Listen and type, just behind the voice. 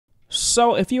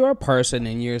So if you're a person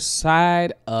and you're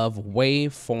side of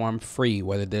waveform free,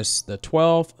 whether this the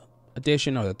 12th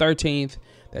edition or the 13th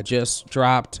that just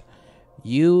dropped,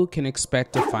 you can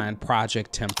expect to find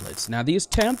project templates. Now these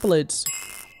templates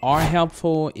are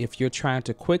helpful if you're trying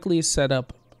to quickly set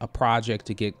up a project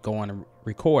to get going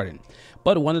recording.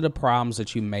 But one of the problems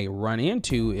that you may run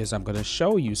into is I'm going to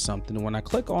show you something. When I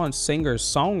click on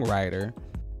singer-songwriter,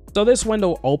 so this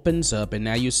window opens up and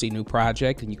now you see new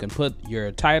project and you can put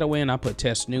your title in. I put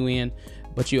test new in,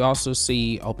 but you also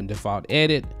see open default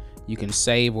edit. You can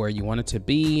save where you want it to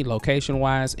be location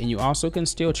wise, and you also can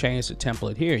still change the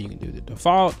template here. You can do the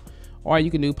default, or you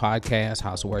can do podcast,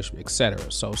 house of worship, etc.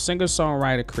 So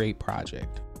singer-songwriter, create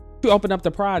project. If you open up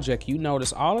the project, you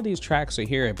notice all of these tracks are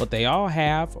here, but they all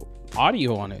have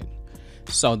audio on it.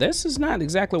 So this is not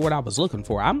exactly what I was looking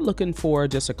for. I'm looking for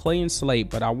just a clean slate,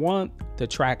 but I want the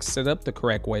tracks set up the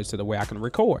correct way so the way I can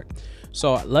record.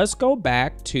 So let's go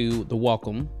back to the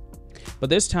welcome, but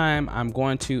this time I'm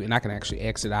going to, and I can actually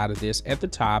exit out of this. At the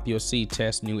top, you'll see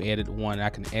test new edit 1. I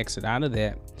can exit out of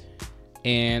that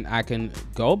and I can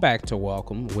go back to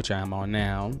welcome, which I'm on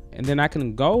now. And then I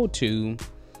can go to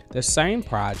the same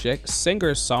project,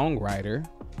 singer-songwriter.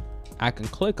 I can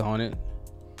click on it.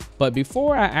 But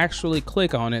before I actually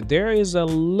click on it, there is a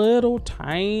little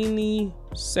tiny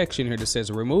section here that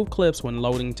says remove clips when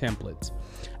loading templates.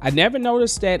 I never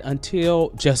noticed that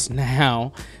until just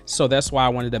now, so that's why I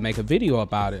wanted to make a video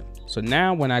about it. So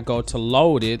now when I go to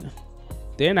load it,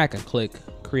 then I can click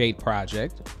create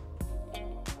project.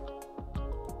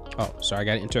 Oh, sorry, I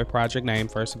got to enter a project name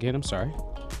first again. I'm sorry.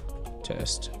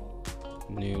 Test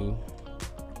new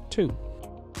 2.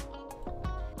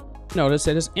 Notice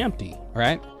that it's empty,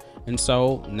 right? And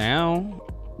so now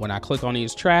when I click on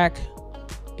each track,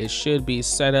 it should be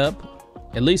set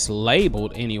up, at least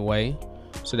labeled anyway,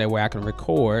 so that way I can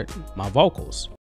record my vocals.